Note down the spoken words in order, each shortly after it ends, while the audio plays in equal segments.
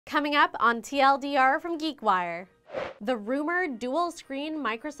Coming up on TLDR from GeekWire, the rumored dual-screen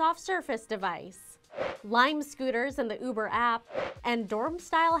Microsoft Surface device, Lime scooters in the Uber app, and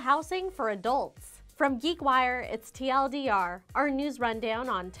dorm-style housing for adults. From GeekWire, it's TLDR, our news rundown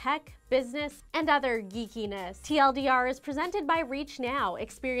on tech, business, and other geekiness. TLDR is presented by ReachNow.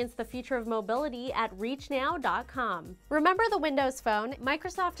 Experience the future of mobility at reachnow.com. Remember the Windows Phone?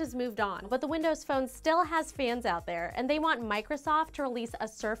 Microsoft has moved on, but the Windows Phone still has fans out there, and they want Microsoft to release a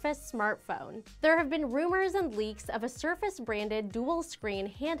Surface smartphone. There have been rumors and leaks of a Surface-branded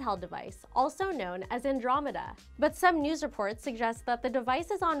dual-screen handheld device, also known as Andromeda. But some news reports suggest that the device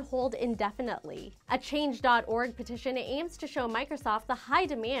is on hold indefinitely. A Change.org petition aims to show Microsoft the high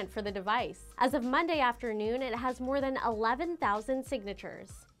demand for the device. As of Monday afternoon, it has more than 11,000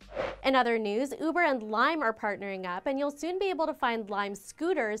 signatures. In other news, Uber and Lime are partnering up, and you'll soon be able to find Lime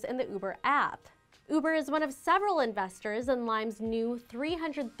scooters in the Uber app. Uber is one of several investors in Lime's new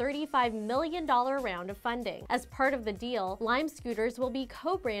 $335 million round of funding. As part of the deal, Lime scooters will be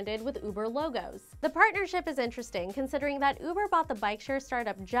co-branded with Uber logos. The partnership is interesting considering that Uber bought the bike-share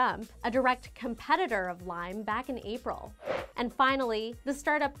startup Jump, a direct competitor of Lime, back in April. And finally, the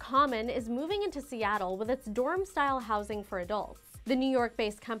startup Common is moving into Seattle with its dorm-style housing for adults. The New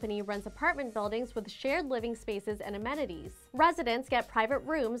York-based company rents apartment buildings with shared living spaces and amenities. Residents get private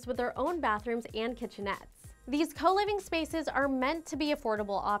rooms with their own bathrooms and kitchenettes. These co-living spaces are meant to be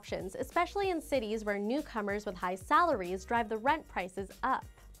affordable options, especially in cities where newcomers with high salaries drive the rent prices up.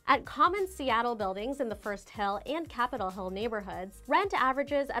 At common Seattle buildings in the First Hill and Capitol Hill neighborhoods, rent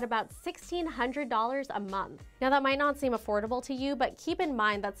averages at about $1,600 a month. Now that might not seem affordable to you, but keep in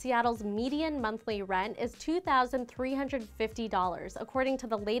mind that Seattle's median monthly rent is $2,350, according to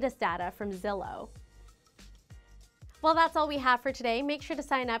the latest data from Zillow. Well, that's all we have for today. Make sure to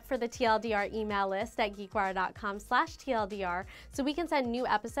sign up for the TLDR email list at geekwire.com/TLDR so we can send new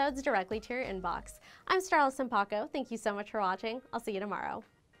episodes directly to your inbox. I'm Starla Simpacco. Thank you so much for watching. I'll see you tomorrow.